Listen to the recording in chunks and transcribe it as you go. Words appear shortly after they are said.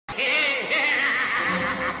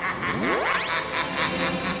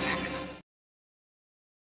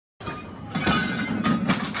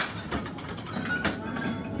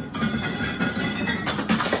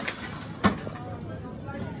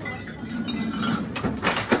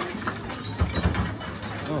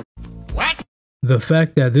The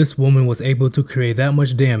fact that this woman was able to create that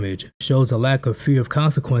much damage shows a lack of fear of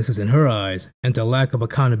consequences in her eyes and the lack of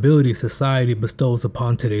accountability society bestows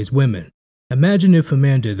upon today's women. Imagine if a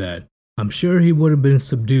man did that. I'm sure he would have been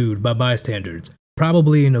subdued by bystanders,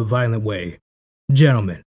 probably in a violent way.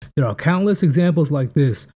 Gentlemen, there are countless examples like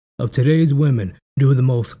this of today's women doing the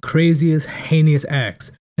most craziest, heinous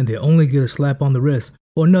acts, and they only get a slap on the wrist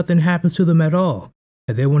or nothing happens to them at all.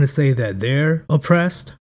 And they want to say that they're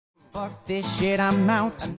oppressed? Fuck this shit, I'm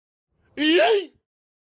out. Yay!